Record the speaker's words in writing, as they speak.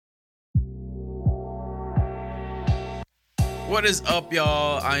What is up,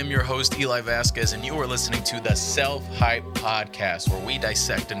 y'all? I am your host, Eli Vasquez, and you are listening to the Self-Hype Podcast, where we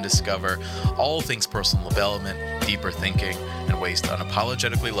dissect and discover all things personal development, deeper thinking, and ways to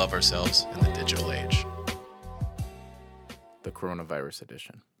unapologetically love ourselves in the digital age. The coronavirus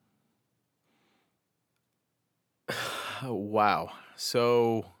edition. Wow.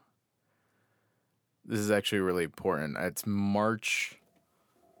 So, this is actually really important. It's March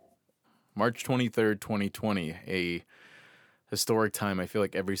 23rd, 2020, a historic time. I feel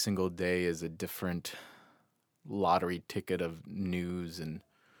like every single day is a different lottery ticket of news and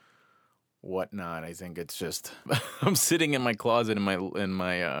whatnot. I think it's just I'm sitting in my closet in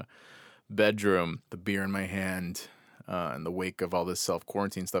my bedroom, the beer in my hand, in the wake of all this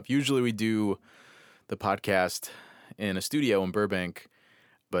self-quarantine stuff. Usually we do the podcast in a studio in Burbank,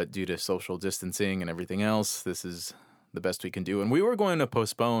 but due to social distancing and everything else, this is the best we can do. And we were going to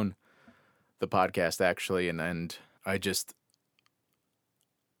postpone the podcast actually, and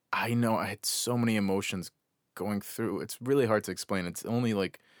I know I had so many emotions going through. It's really hard to explain. It's only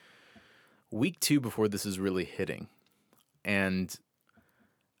like week 2 before this is really hitting. And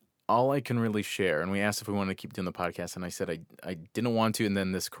all I can really share, and we asked if we wanted to keep doing the podcast, and I said I didn't want to, and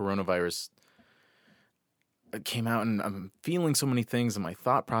then this coronavirus came out, and I'm feeling so many things, and my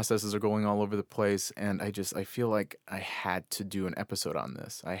thought processes are going all over the place, and I feel like I had to do an episode on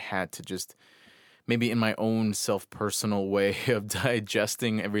this. I had to just, maybe in my own self-personal way of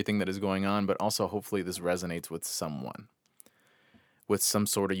digesting everything that is going on, but also hopefully this resonates with someone with some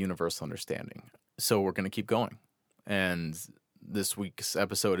sort of universal understanding. So we're going to keep going. And this week's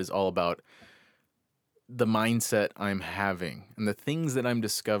episode is all about the mindset I'm having and the things that I'm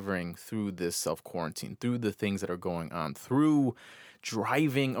discovering through this self-quarantine, through the things that are going on, through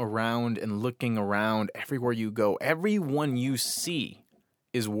driving around and looking around everywhere you go. Everyone you see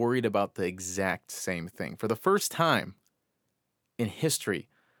is worried about the exact same thing. For the first time in history,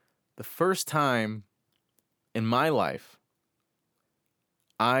 the first time in my life,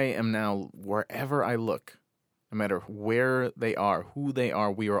 I am now, wherever I look, no matter where they are, who they are,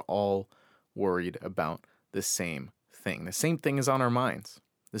 we are all worried about the same thing. The same thing is on our minds.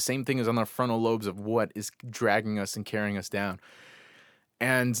 The same thing is on our frontal lobes of what is dragging us and carrying us down.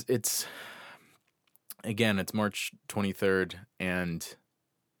 And it's March 23rd, and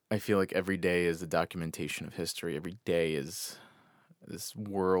I feel like every day is a documentation of history. Every day is this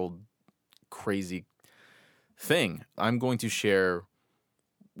world crazy thing. I'm going to share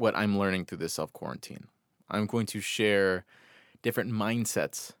what I'm learning through this self-quarantine. I'm going to share different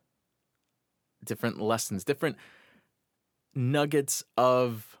mindsets, different lessons, different nuggets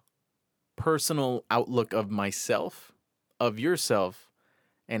of personal outlook of myself, of yourself,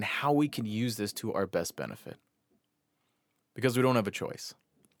 and how we can use this to our best benefit. Because we don't have a choice.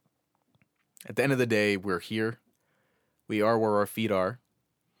 At the end of the day, we're here. We are where our feet are.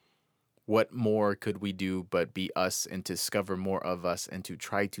 What more could we do but be us and to discover more of us and to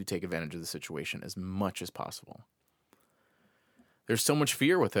try to take advantage of the situation as much as possible? There's so much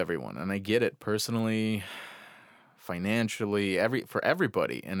fear with everyone, and I get it personally, financially, for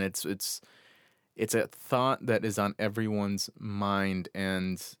everybody, and it's a thought that is on everyone's mind,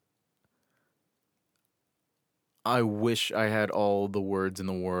 and I wish I had all the words in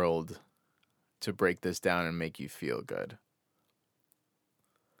the world to break this down and make you feel good.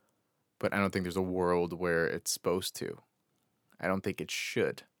 But I don't think there's a world where it's supposed to. I don't think it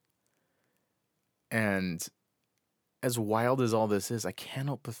should. And as wild as all this is, I can't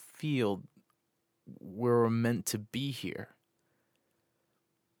help but feel we're meant to be here.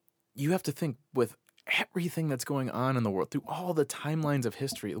 You have to think with everything that's going on in the world, through all the timelines of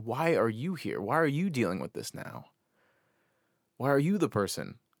history, why are you here? Why are you dealing with this now? Why are you the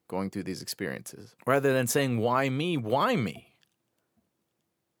person going through these experiences? Rather than saying, why me? Why me?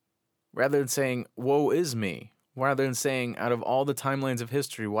 Rather than saying, woe is me. Rather than saying, out of all the timelines of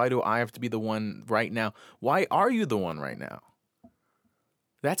history, why do I have to be the one right now? Why are you the one right now?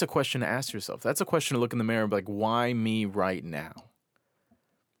 That's a question to ask yourself. That's a question to look in the mirror and be like, why me right now?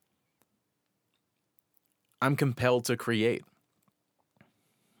 I'm compelled to create.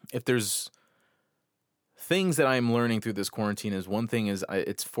 If there's things that I'm learning through this quarantine, is one thing is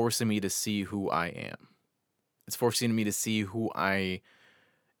it's forcing me to see who I am. It's forcing me to see who I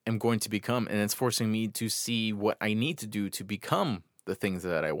am going to become, and it's forcing me to see what I need to do to become the things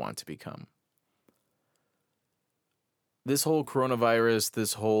that I want to become. This whole coronavirus,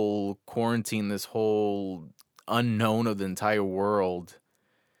 this whole quarantine, this whole unknown of the entire world,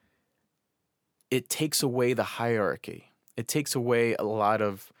 it takes away the hierarchy. It takes away a lot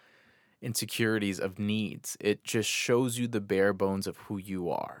of insecurities of needs. It just shows you the bare bones of who you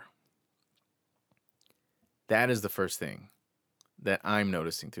are. That is the first thing. that I'm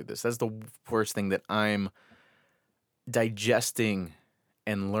noticing through this. That's the first thing that I'm digesting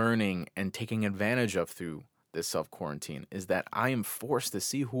and learning and taking advantage of through this self-quarantine, is that I am forced to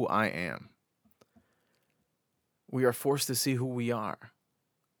see who I am. We are forced to see who we are.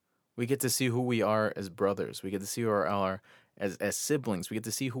 We get to see who we are as brothers. We get to see who we are as siblings. We get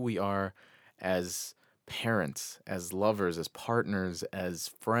to see who we are as parents, as lovers, as partners, as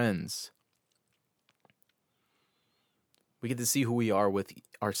friends. We get to see who we are with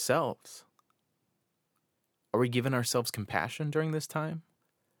ourselves. Are we giving ourselves compassion during this time?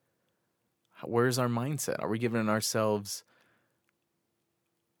 Where's our mindset? Are we giving ourselves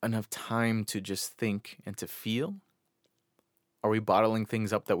enough time to just think and to feel? Are we bottling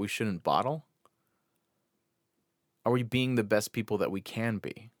things up that we shouldn't bottle? Are we being the best people that we can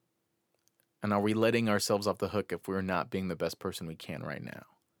be? And are we letting ourselves off the hook if we're not being the best person we can right now?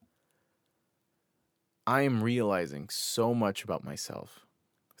 I am realizing so much about myself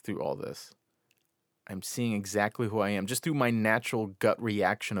through all this. I'm seeing exactly who I am just through my natural gut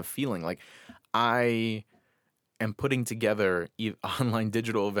reaction of feeling. Like, I am putting together online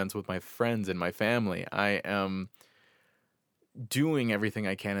digital events with my friends and my family. I am doing everything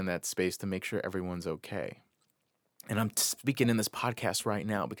I can in that space to make sure everyone's okay. And I'm speaking in this podcast right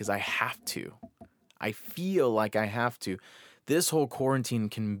now because I have to. I feel like I have to. This whole quarantine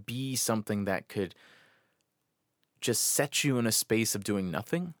can be something that could just set you in a space of doing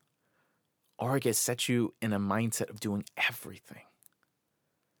nothing, or it can set you in a mindset of doing everything.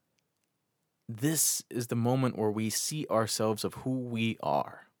 This is the moment where we see ourselves of who we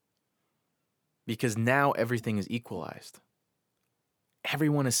are. Because now everything is equalized.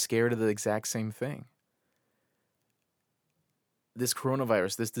 Everyone is scared of the exact same thing. This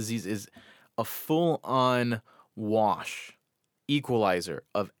coronavirus, this disease is a full-on wash, equalizer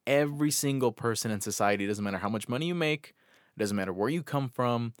of every single person in society. It doesn't matter how much money you make. It doesn't matter where you come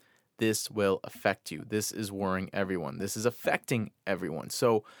from. This will affect you. This is worrying everyone. This is affecting everyone.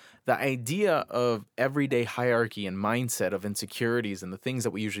 So the idea of everyday hierarchy and mindset of insecurities and the things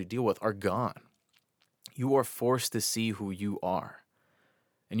that we usually deal with are gone. You are forced to see who you are.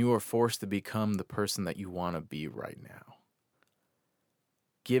 And you are forced to become the person that you want to be right now.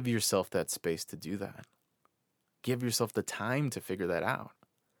 Give yourself that space to do that. Give yourself the time to figure that out.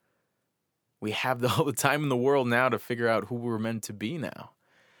 We have all the time in the world now to figure out who we're meant to be now.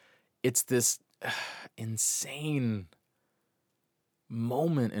 It's this insane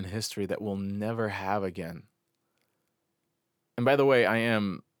moment in history that we'll never have again. And by the way,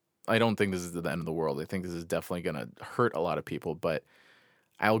 I don't think this is the end of the world. I think this is definitely going to hurt a lot of people, but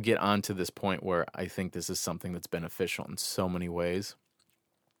I'll get on to this point where I think this is something that's beneficial in so many ways.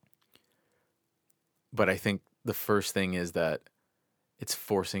 But I think the first thing is that it's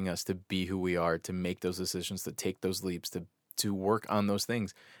forcing us to be who we are, to make those decisions, to take those leaps, to work on those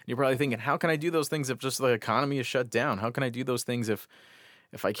things. And you're probably thinking, how can I do those things if just the economy is shut down? How can I do those things if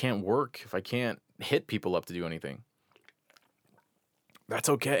I can't work, if I can't hit people up to do anything? That's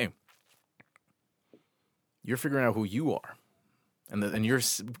okay. You're figuring out who you are. And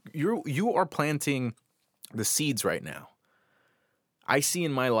you are planting the seeds right now. I see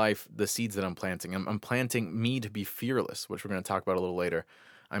in my life the seeds that I'm planting. I'm planting me to be fearless, which we're going to talk about a little later.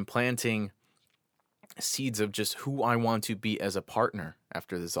 I'm planting seeds of just who I want to be as a partner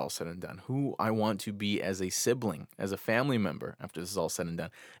after this is all said and done, who I want to be as a sibling, as a family member after this is all said and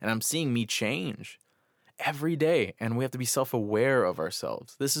done. And I'm seeing me change every day, and we have to be self-aware of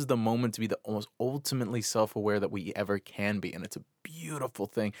ourselves. This is the moment to be the most ultimately self-aware that we ever can be, and it's a beautiful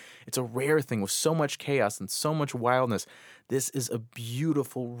thing. It's a rare thing with so much chaos and so much wildness. This is a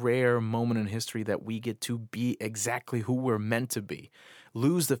beautiful, rare moment in history that we get to be exactly who we're meant to be.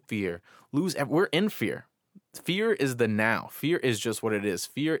 Lose the fear. We're in fear. Fear is the now. Fear is just what it is.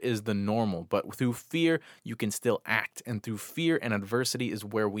 Fear is the normal, but through fear, you can still act, and through fear and adversity is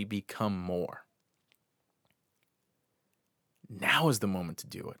where we become more. Now is the moment to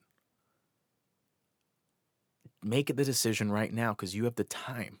do it. Make the decision right now because you have the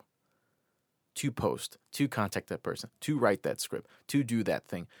time to post, to contact that person, to write that script, to do that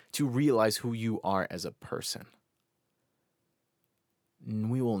thing, to realize who you are as a person.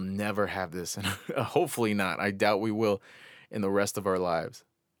 We will never have this, and hopefully not. I doubt we will in the rest of our lives.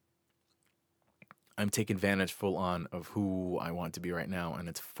 I'm taking advantage full on of who I want to be right now, and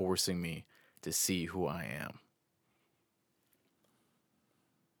it's forcing me to see who I am.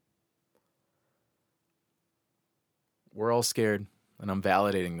 We're all scared, and I'm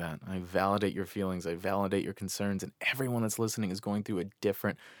validating that. I validate your feelings. I validate your concerns, and everyone that's listening is going through a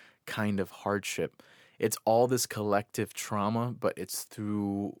different kind of hardship. It's all this collective trauma, but it's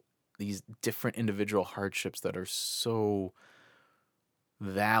through these different individual hardships that are so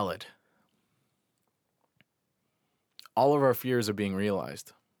valid. All of our fears are being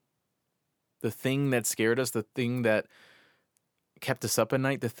realized. The thing that scared us, the thing that kept us up at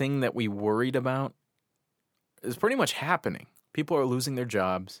night, the thing that we worried about is pretty much happening. People are losing their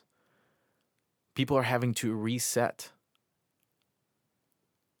jobs. People are having to reset.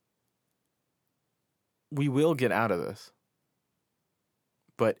 We will get out of this.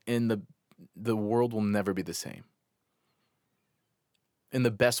 But the world will never be the same. In the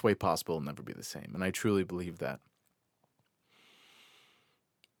best way possible, it'll never be the same. And I truly believe that.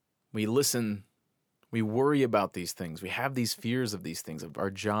 We listen, we worry about these things. We have these fears of these things, of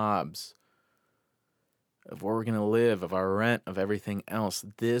our jobs, of where we're going to live, of our rent, of everything else.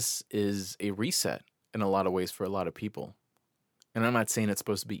 This is a reset in a lot of ways for a lot of people. And I'm not saying it's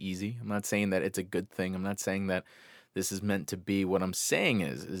supposed to be easy. I'm not saying that it's a good thing. I'm not saying that this is meant to be. What I'm saying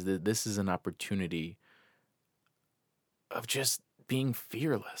is that this is an opportunity of just being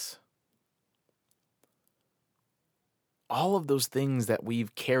fearless. All of those things that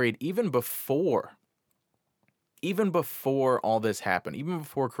we've carried even before all this happened, even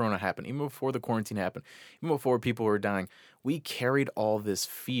before Corona happened, even before the quarantine happened, even before people were dying, we carried all this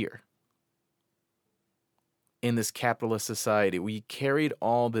fear in this capitalist society. We carried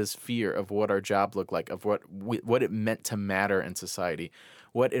all this fear of what our job looked like, of what it meant to matter in society,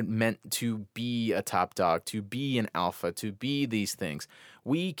 what it meant to be a top dog, to be an alpha, to be these things.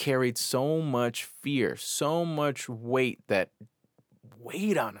 We carried so much fear, so much weight that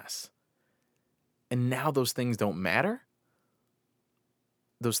weighed on us. And now those things don't matter.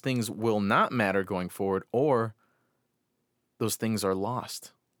 Those things will not matter going forward, or those things are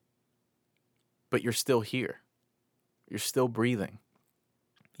lost. But you're still here. You're still breathing.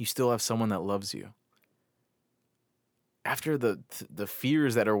 You still have someone that loves you. After the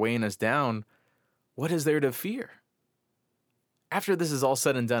fears that are weighing us down, what is there to fear? After this is all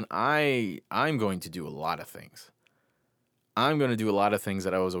said and done, I'm going to do a lot of things. I'm going to do a lot of things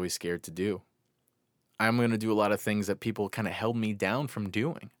that I was always scared to do. I'm going to do a lot of things that people kind of held me down from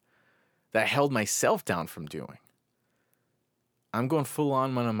doing, that I held myself down from doing. I'm going full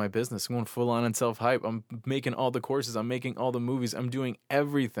on on my business. I'm going full on self-hype. I'm making all the courses. I'm making all the movies. I'm doing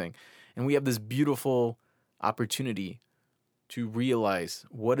everything. And we have this beautiful opportunity to realize,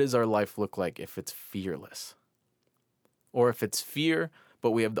 what does our life look like if it's fearless? Or if it's fear,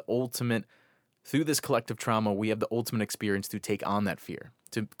 but we have the ultimate, through this collective trauma, we have the ultimate experience to take on that fear,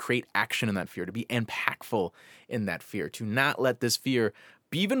 to create action in that fear, to be impactful in that fear, to not let this fear,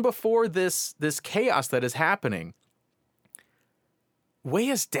 even before this chaos that is happening,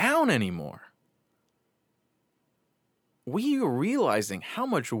 weigh us down anymore. We are realizing how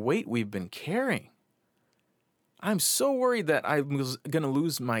much weight we've been carrying. I'm so worried that I was going to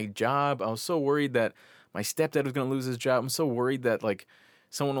lose my job. I was so worried that my stepdad was going to lose his job. I'm so worried that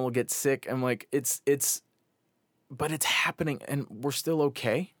someone will get sick. I'm like, but it's happening and we're still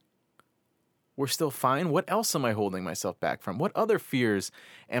okay. We're still fine. What else am I holding myself back from? What other fears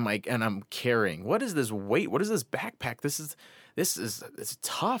I'm carrying? What is this weight? What is this backpack? This is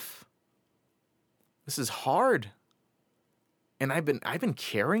tough. This is hard. And I've been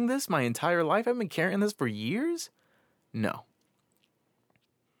carrying this my entire life. I've been carrying this for years. No.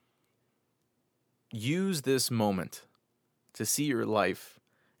 Use this moment to see your life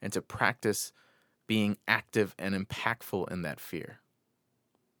and to practice being active and impactful in that fear.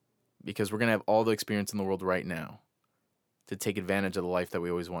 Because we're going to have all the experience in the world right now to take advantage of the life that we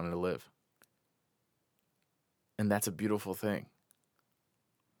always wanted to live. And that's a beautiful thing.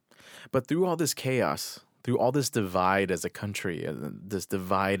 But through all this chaos, through all this divide as a country, this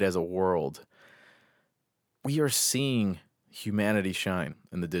divide as a world, we are seeing humanity shine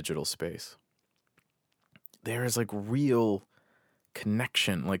in the digital space. There is real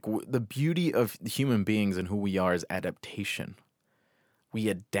connection. The beauty of human beings and who we are is adaptation. We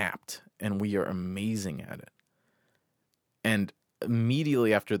adapt and we are amazing at it. And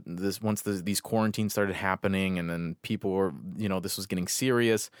immediately after this, once these quarantines started happening and then people were, this was getting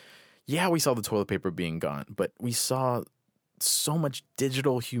serious. Yeah, we saw the toilet paper being gone, but we saw so much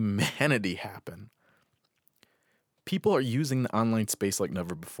digital humanity happen. People are using the online space like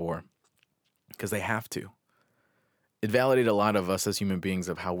never before because they have to. It validated a lot of us as human beings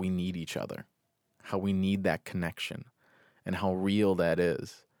of how we need each other, how we need that connection, and how real that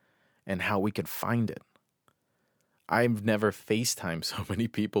is, and how we could find it. I've never FaceTimed so many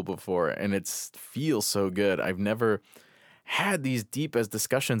people before, and it feels so good. I've never had these deep as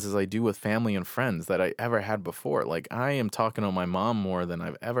discussions as I do with family and friends that I ever had before. I am talking to my mom more than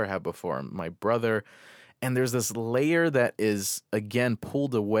I've ever had before, my brother. And there's this layer that is, again,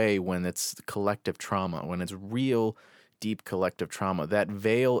 pulled away when it's collective trauma, when it's real, deep collective trauma. That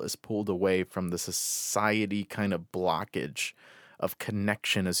veil is pulled away from the society kind of blockage of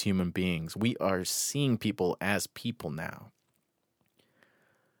connection as human beings. We are seeing people as people now.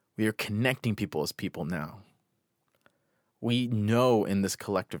 We are connecting people as people now. We know in this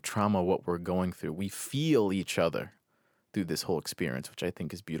collective trauma what we're going through. We feel each other through this whole experience, which I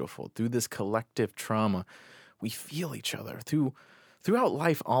think is beautiful. Through this collective trauma, we feel each other. Throughout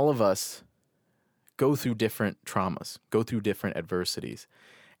life, all of us go through different traumas, go through different adversities,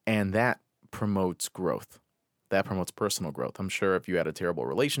 and that promotes growth. That promotes personal growth. I'm sure if you had a terrible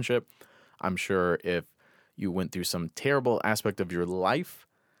relationship, I'm sure if you went through some terrible aspect of your life,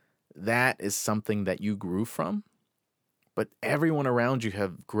 that is something that you grew from. But everyone around you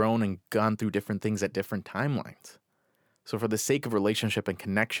have grown and gone through different things at different timelines. So for the sake of relationship and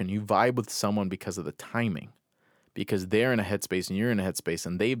connection, you vibe with someone because of the timing, because they're in a headspace and you're in a headspace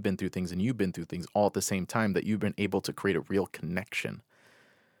and they've been through things and you've been through things all at the same time that you've been able to create a real connection.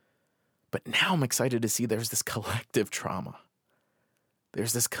 But now I'm excited to see there's this collective trauma.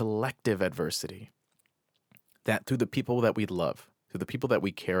 There's this collective adversity that through the people that we love, through the people that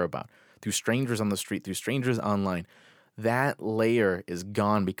we care about, through strangers on the street, through strangers online, that layer is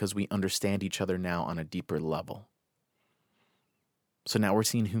gone because we understand each other now on a deeper level. So now we're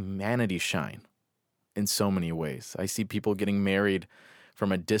seeing humanity shine in so many ways. I see people getting married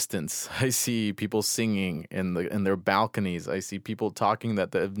from a distance. I see people singing in their balconies. I see people talking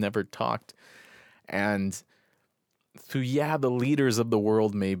that they've never talked. And through, the leaders of the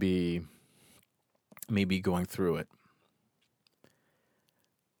world may be going through it.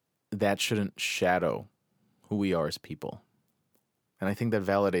 That shouldn't shadow who we are as people. And I think that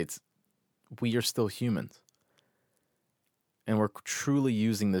validates we are still humans. And we're truly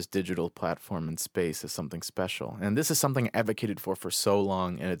using this digital platform and space as something special. And this is something I advocated for so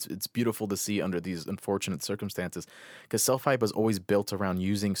long, and it's beautiful to see under these unfortunate circumstances, because Self-Hype was always built around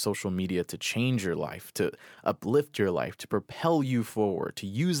using social media to change your life, to uplift your life, to propel you forward, to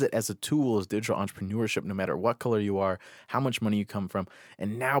use it as a tool as digital entrepreneurship, no matter what color you are, how much money you come from.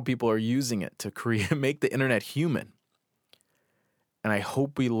 And now people are using it to make the internet human. And I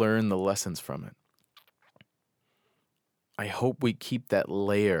hope we learn the lessons from it. I hope we keep that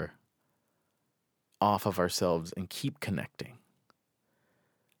layer off of ourselves and keep connecting.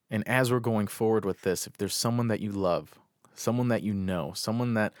 And as we're going forward with this, if there's someone that you love, someone that you know,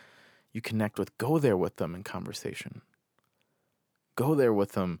 someone that you connect with, go there with them in conversation. Go there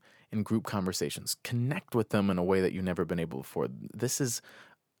with them in group conversations. Connect with them in a way that you've never been able before. This is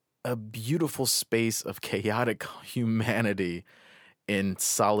a beautiful space of chaotic humanity in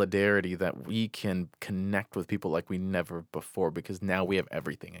solidarity that we can connect with people like we never before, because now we have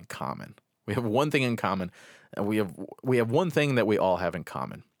everything in common. We have one thing in common, and we have one thing that we all have in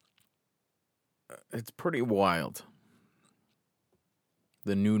common. It's pretty wild.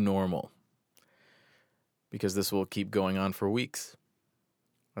 The new normal. Because this will keep going on for weeks.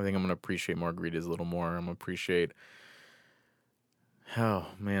 I think I'm going to appreciate margaritas a little more. I'm going to appreciate, oh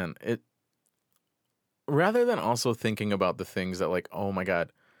man, rather than also thinking about the things that like, oh my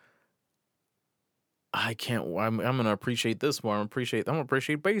God, I'm going to appreciate this more. I'm going to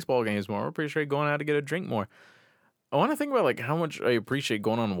appreciate baseball games more. I'm going to appreciate going out to get a drink more. I want to think about like how much I appreciate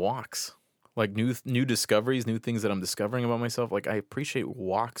going on walks, like new discoveries, new things that I'm discovering about myself. Like I appreciate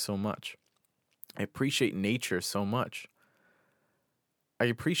walks so much. I appreciate nature so much. I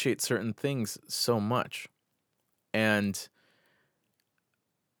appreciate certain things so much. And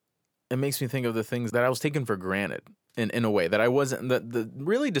it makes me think of the things that I was taking for granted in a way that I wasn't, the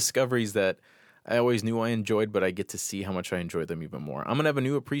really discoveries that I always knew I enjoyed, but I get to see how much I enjoy them even more. I'm going to have a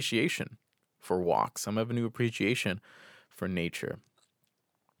new appreciation for walks. I'm going to have a new appreciation for nature.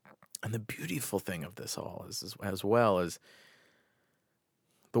 And the beautiful thing of this all is as well as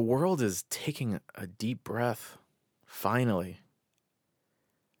the world is taking a deep breath, finally.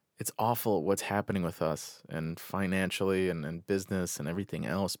 It's awful what's happening with us and financially and business and everything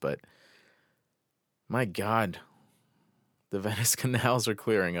else, but my God, the Venice canals are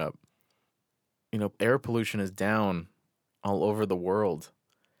clearing up. You know, air pollution is down all over the world.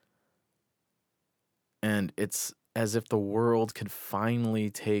 And it's as if the world could finally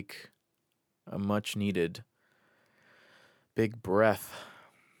take a much needed big breath.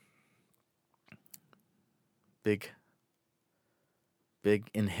 Big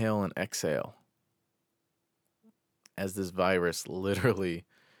inhale and exhale. As this virus literally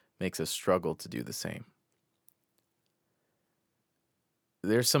makes us struggle to do the same.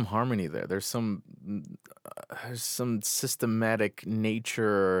 There's some harmony there. There's some systematic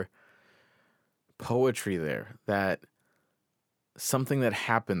nature poetry there that something that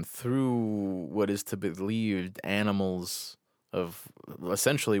happened through what is to be believed animals, of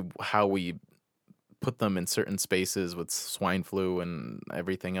essentially how we put them in certain spaces with swine flu and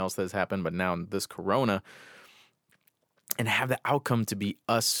everything else that's happened, but now this corona, and have the outcome to be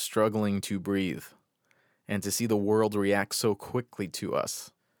us struggling to breathe and to see the world react so quickly to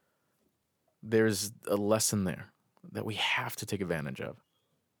us. There's a lesson there that we have to take advantage of.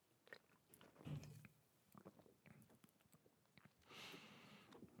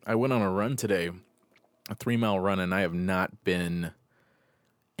 I went on a run today, a 3-mile run, and I have not been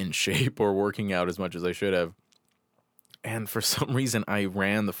in shape or working out as much as I should have. And for some reason, I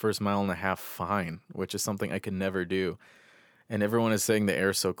ran the first 1.5 miles fine, which is something I could never do. And everyone is saying the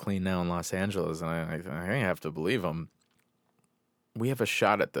air's so clean now in Los Angeles, and I have to believe them. We have a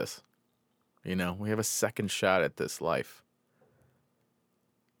shot at this. We have a second shot at this life.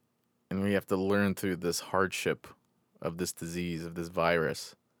 And we have to learn through this hardship of this disease, of this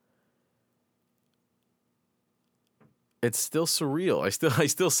virus. It's still surreal. I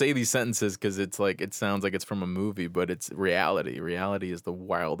still say these sentences because it's like it sounds like it's from a movie, but it's reality. Reality is the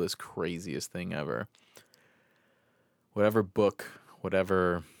wildest, craziest thing ever. Whatever book,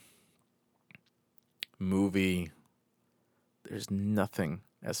 whatever movie, there's nothing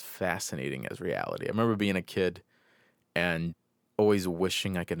as fascinating as reality. I remember being a kid and always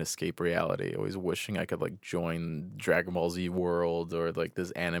wishing I could escape reality, always wishing I could like join Dragon Ball Z world or like this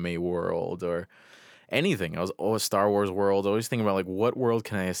anime world or anything. I was Star Wars world, always thinking about like what world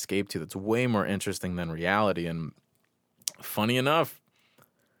can I escape to that's way more interesting than reality. And funny enough,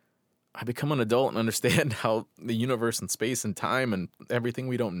 I become an adult and understand how the universe and space and time and everything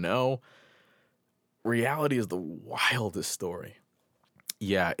we don't know, reality is the wildest story.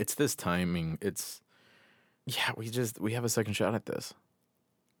 Yeah, it's this timing. We have a second shot at this.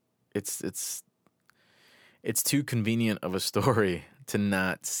 It's too convenient of a story to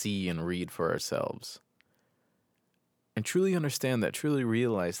not see and read for ourselves. And truly understand that, truly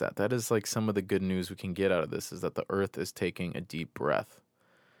realize that. That is like some of the good news we can get out of this, is that the earth is taking a deep breath.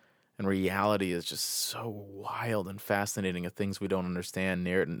 And reality is just so wild and fascinating of things we don't understand,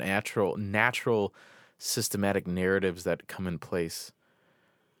 natural systematic narratives that come in place.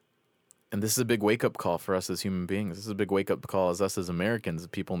 And this is a big wake-up call for us as human beings. This is a big wake-up call as us as Americans,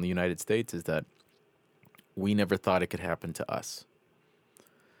 people in the United States, is that we never thought it could happen to us.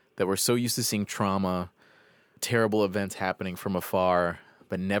 That we're so used to seeing trauma, terrible events happening from afar,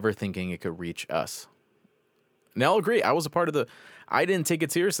 but never thinking it could reach us. Now, I'll agree. I was a part of I didn't take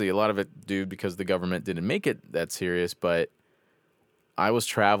it seriously. A lot of it due because the government didn't make it that serious, but I was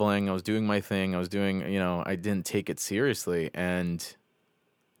traveling. I was doing my thing. I didn't take it seriously, and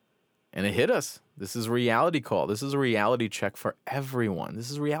it hit us. This is a reality call. This is a reality check for everyone.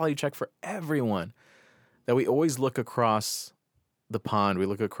 That we always look across the pond. We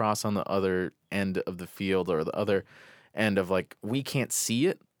look across on the other end of the field or the other end of like, we can't see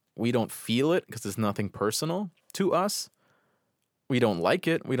it. We don't feel it because it's nothing personal to us. We don't like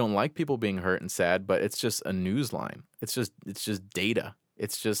it. We don't like people being hurt and sad, but it's just a news line. It's just data.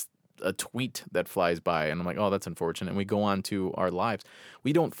 It's just a tweet that flies by and I'm like, oh, that's unfortunate. And we go on to our lives.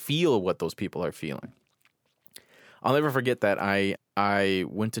 We don't feel what those people are feeling. I'll never forget that I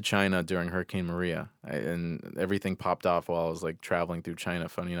went to China during Hurricane Maria, and everything popped off while I was like traveling through China,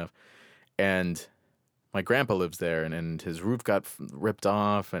 funny enough. And my grandpa lives there, and his roof got ripped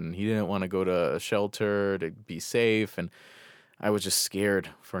off, and he didn't want to go to a shelter to be safe. And I was just scared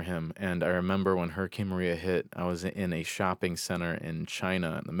for him. And I remember when Hurricane Maria hit, I was in a shopping center in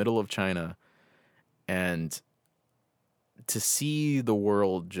China, in the middle of China, and to see the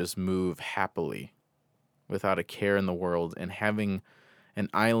world just move happily without a care in the world, and having an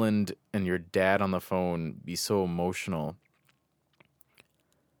island and your dad on the phone be so emotional,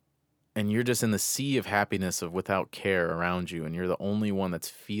 and you're just in the sea of happiness of without care around you, and you're the only one that's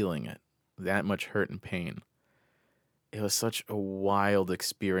feeling it, that much hurt and pain. It was such a wild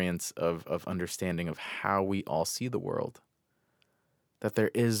experience of understanding of how we all see the world, that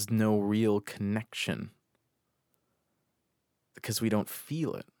there is no real connection because we don't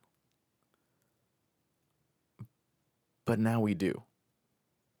feel it. But now we do.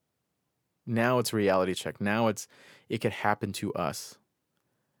 Now it's a reality check. Now it could happen to us.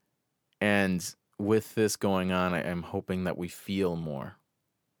 And with this going on, I am hoping that we feel more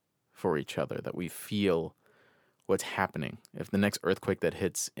for each other, that we feel what's happening. If the next earthquake that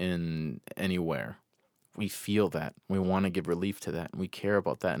hits in anywhere, we feel that. We want to give relief to that, and we care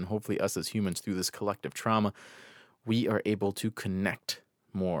about that. And hopefully us as humans, through this collective trauma, we are able to connect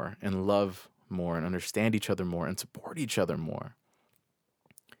more and love more and understand each other more and support each other more.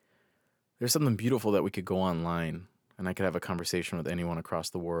 There's something beautiful that we could go online. and I could have a conversation with anyone across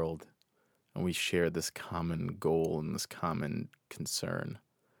the world, and we share this common goal and this common concern.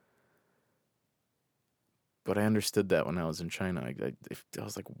 But I understood that when I was in China. I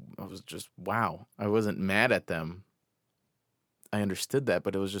was like, I was just, wow. I wasn't mad at them. I understood that,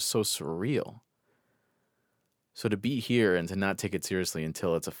 but it was just so surreal. So to be here and to not take it seriously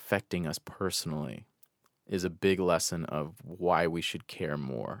until it's affecting us personally is a big lesson of why we should care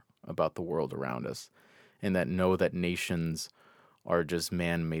more about the world around us, and that know that nations are just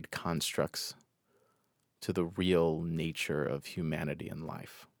man-made constructs to the real nature of humanity and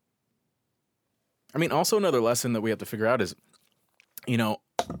life. I mean, also another lesson that we have to figure out is,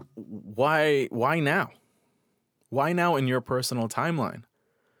 why now? Why now in your personal timeline?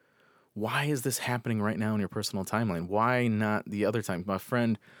 Why is this happening right now in your personal timeline? Why not the other time? My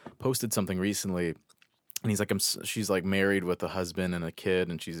friend posted something recently, and he's like, she's like married with a husband and a kid,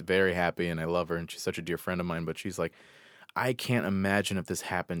 and she's very happy, and I love her, and she's such a dear friend of mine. But she's like, I can't imagine if this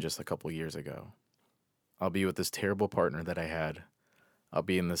happened just a couple years ago. I'll be with this terrible partner that I had. I'll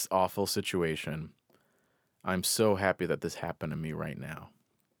be in this awful situation. I'm so happy that this happened to me right now.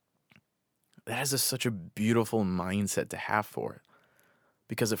 That is such a beautiful mindset to have for it,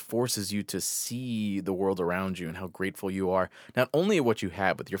 because it forces you to see the world around you and how grateful you are, not only at what you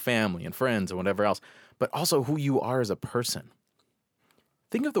have with your family and friends and whatever else, but also who you are as a person.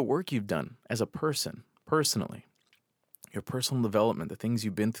 Think of the work you've done as a person, personally, your personal development, the things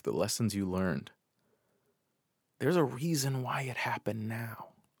you've been through, the lessons you learned. There's a reason why it happened now.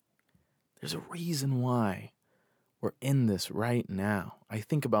 There's a reason why we're in this right now. I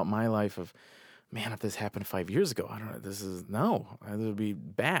think about my life of, man, if this happened 5 years ago, I don't know, it would be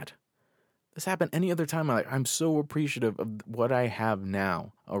bad. This happened any other time in my life. I'm so appreciative of what I have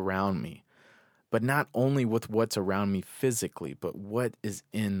now around me, but not only with what's around me physically, but what is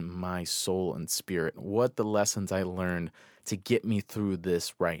in my soul and spirit, what the lessons I learned to get me through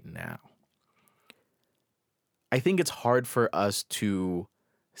this right now. I think it's hard for us to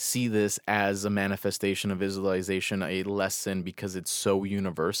see this as a manifestation of visualization, a lesson, because it's so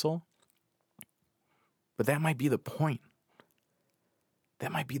universal. But that might be the point.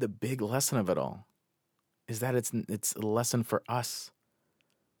 That might be the big lesson of it all, is that it's a lesson for us.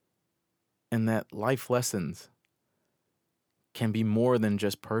 And that life lessons can be more than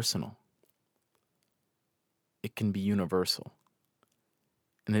just personal. It can be universal.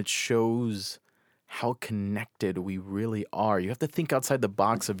 And it shows how connected we really are. You have to think outside the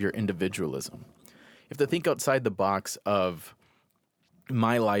box of your individualism. You have to think outside the box of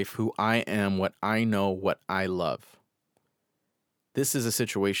my life, who I am, what I know, what I love. This is a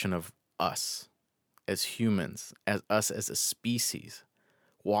situation of us as humans, as us as a species,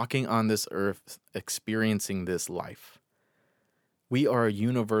 walking on this earth, experiencing this life. We are a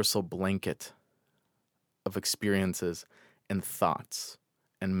universal blanket of experiences and thoughts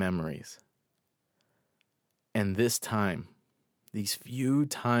and memories. And this time, these few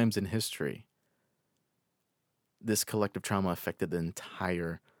times in history, this collective trauma affected the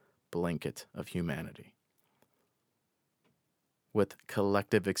entire blanket of humanity. With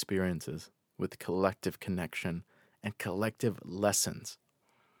collective experiences, with collective connection, and collective lessons.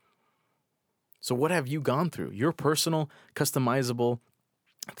 So what have you gone through? Your personal, customizable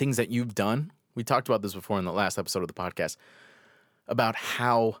things that you've done. We talked about this before in the last episode of the podcast, about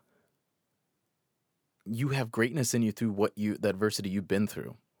how you have greatness in you through the adversity you've been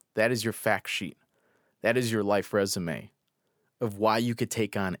through. That is your fact sheet. That is your life resume of why you could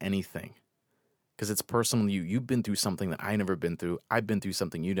take on anything. Because it's personal to you. You've been through something that I never been through. I've been through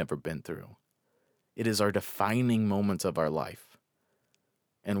something you've never been through. It is our defining moments of our life.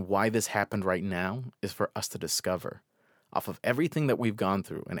 And why this happened right now is for us to discover, off of everything that we've gone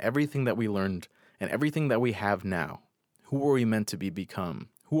through and everything that we learned and everything that we have now, who are we meant to become?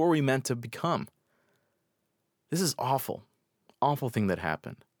 Who are we meant to become? This is awful thing that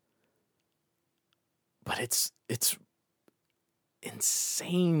happened. But it's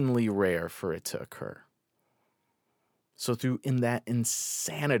insanely rare for it to occur. So in that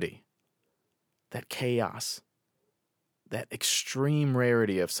insanity, that chaos, that extreme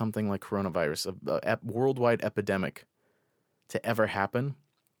rarity of something like coronavirus, a worldwide epidemic to ever happen,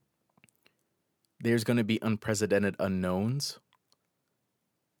 there's going to be unprecedented unknowns,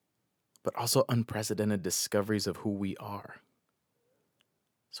 but also unprecedented discoveries of who we are.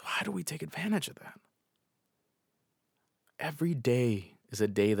 So how do we take advantage of that? Every day is a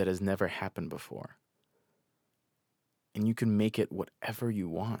day that has never happened before. And you can make it whatever you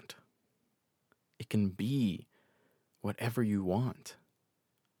want. It can be whatever you want.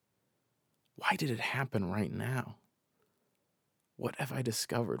 Why did it happen right now? What have I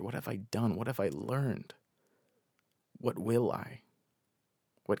discovered? What have I done? What have I learned? What will I?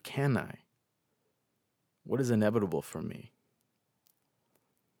 What can I? What is inevitable for me?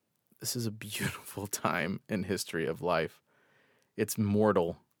 This is a beautiful time in history of life. It's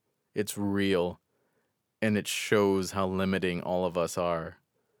mortal, it's real, and it shows how limiting all of us are.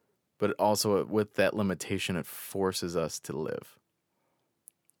 But also, with that limitation, it forces us to live.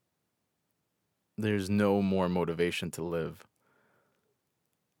 There's no more motivation to live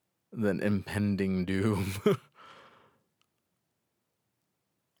than impending doom.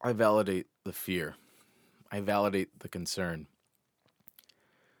 I validate the fear. I validate the concern.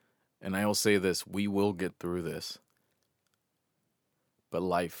 And I will say this, we will get through this. But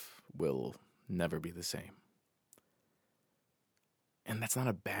life will never be the same. And that's not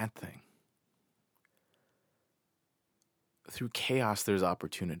a bad thing. Through chaos, there's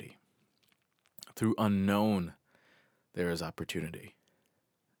opportunity. Through unknown, there is opportunity.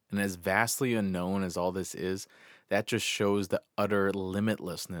 And as vastly unknown as all this is, that just shows the utter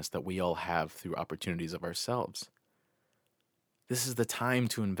limitlessness that we all have through opportunities of ourselves. This is the time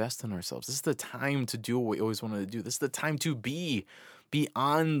to invest in ourselves. This is the time to do what we always wanted to do. This is the time to be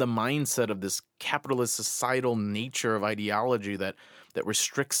beyond the mindset of this capitalist societal nature of ideology that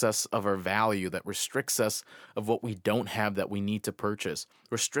restricts us of our value, that restricts us of what we don't have that we need to purchase,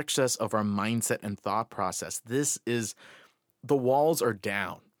 restricts us of our mindset and thought process. The walls are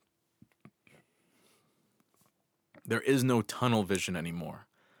down. There is no tunnel vision anymore.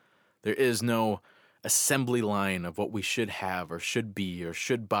 There is no assembly line of what we should have or should be or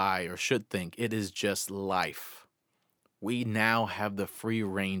should buy or should think. It is just life. We now have the free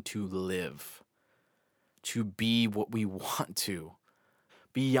reign to live, to be what we want to,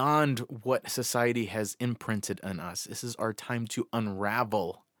 beyond what society has imprinted on us. This is our time to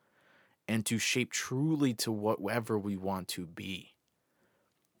unravel and to shape truly to whatever we want to be.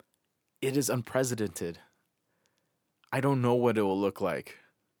 It is unprecedented. I don't know what it will look like.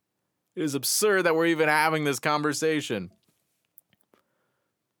 It is absurd that we're even having this conversation.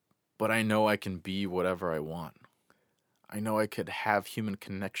 But I know I can be whatever I want. I know I could have human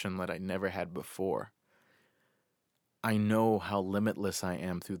connection that I never had before. I know how limitless I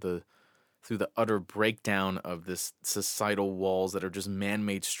am through the utter breakdown of this societal walls that are just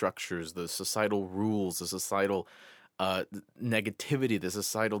man-made structures, the societal rules, the societal negativity, the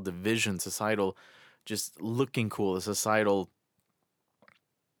societal division, societal just looking cool, the societal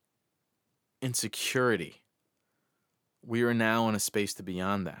insecurity. We are now in a space to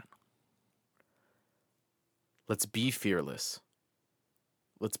beyond that. Let's be fearless.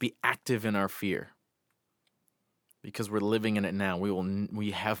 Let's be active in our fear. Because we're living in it now.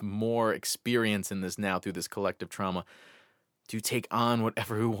 We have more experience in this now through this collective trauma to take on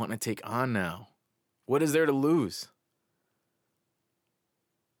whatever we want to take on now. What is there to lose?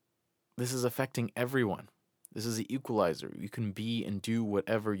 This is affecting everyone. This is the equalizer. You can be and do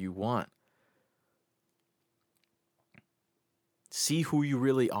whatever you want. See who you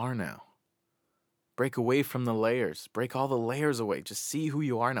really are now. Break away from the layers. Break all the layers away. Just see who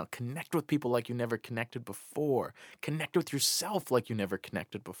you are now. Connect with people like you never connected before. Connect with yourself like you never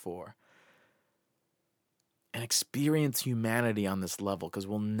connected before. And experience humanity on this level, because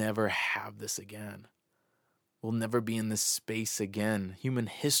we'll never have this again. We'll never be in this space again. Human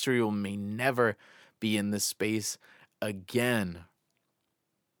history may never be in this space again.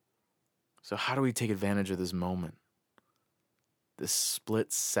 So how do we take advantage of this moment? This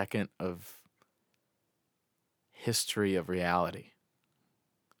split second of history of reality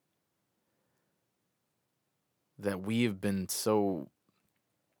that we have been so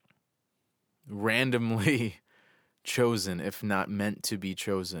randomly chosen, if not meant to be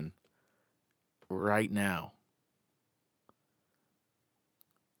chosen, right now.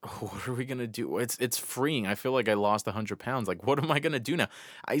 What are we going to do? It's freeing. I feel like I lost 100 pounds. Like, what am I going to do now?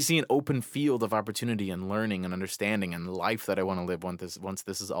 I see an open field of opportunity and learning and understanding and life that I want to live once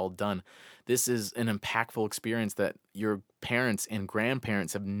this is all done. This is an impactful experience that your parents and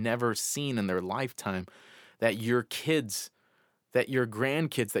grandparents have never seen in their lifetime, that your kids, that your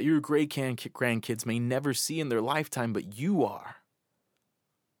grandkids, that your great-grandkids may never see in their lifetime, but you are.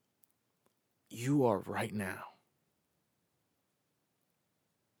 You are right now.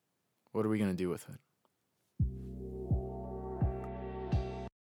 What are we going to do with it?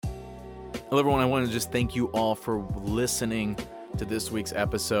 Hello, everyone. I want to just thank you all for listening to this week's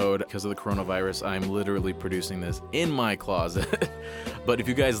episode. Because of the coronavirus, I'm literally producing this in my closet. But if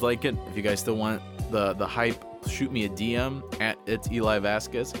you guys like it, if you guys still want the hype, shoot me a DM at It's Eli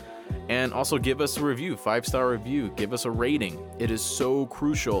Vasquez. And also give us a review, 5-star review. Give us a rating. It is so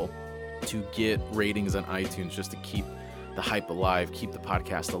crucial to get ratings on iTunes just to keep the hype alive, keep the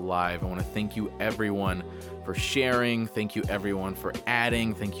podcast alive. I want to thank you everyone for sharing. Thank you everyone for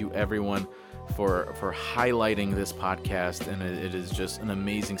adding. Thank you everyone for highlighting this podcast. And it is just an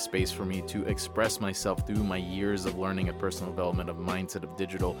amazing space for me to express myself through my years of learning of personal development, of mindset, of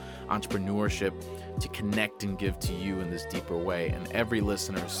digital entrepreneurship, to connect and give to you in this deeper way. And every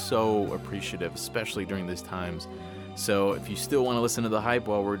listener is so appreciative, especially during these times. So if you still want to listen to the hype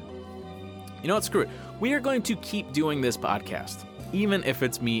while you know what, screw it. We are going to keep doing this podcast, even if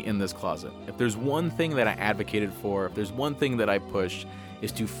it's me in this closet. If there's one thing that I advocated for, if there's one thing that I push,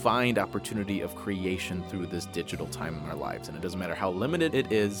 is to find opportunity of creation through this digital time in our lives. And it doesn't matter how limited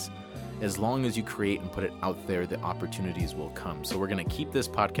it is, as long as you create and put it out there, the opportunities will come. So we're going to keep this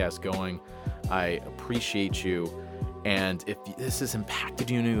podcast going. I appreciate you. And if this has impacted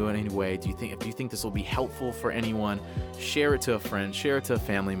you in any way, if you think this will be helpful for anyone, share it to a friend, share it to a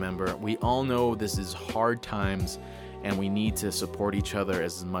family member. We all know this is hard times, and we need to support each other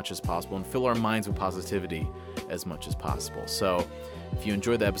as much as possible and fill our minds with positivity as much as possible. So if you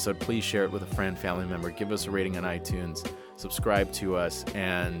enjoyed the episode, please share it with a friend, family member. Give us a rating on iTunes. Subscribe to us.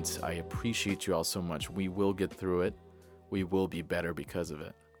 And I appreciate you all so much. We will get through it. We will be better because of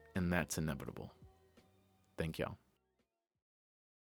it. And that's inevitable. Thank y'all.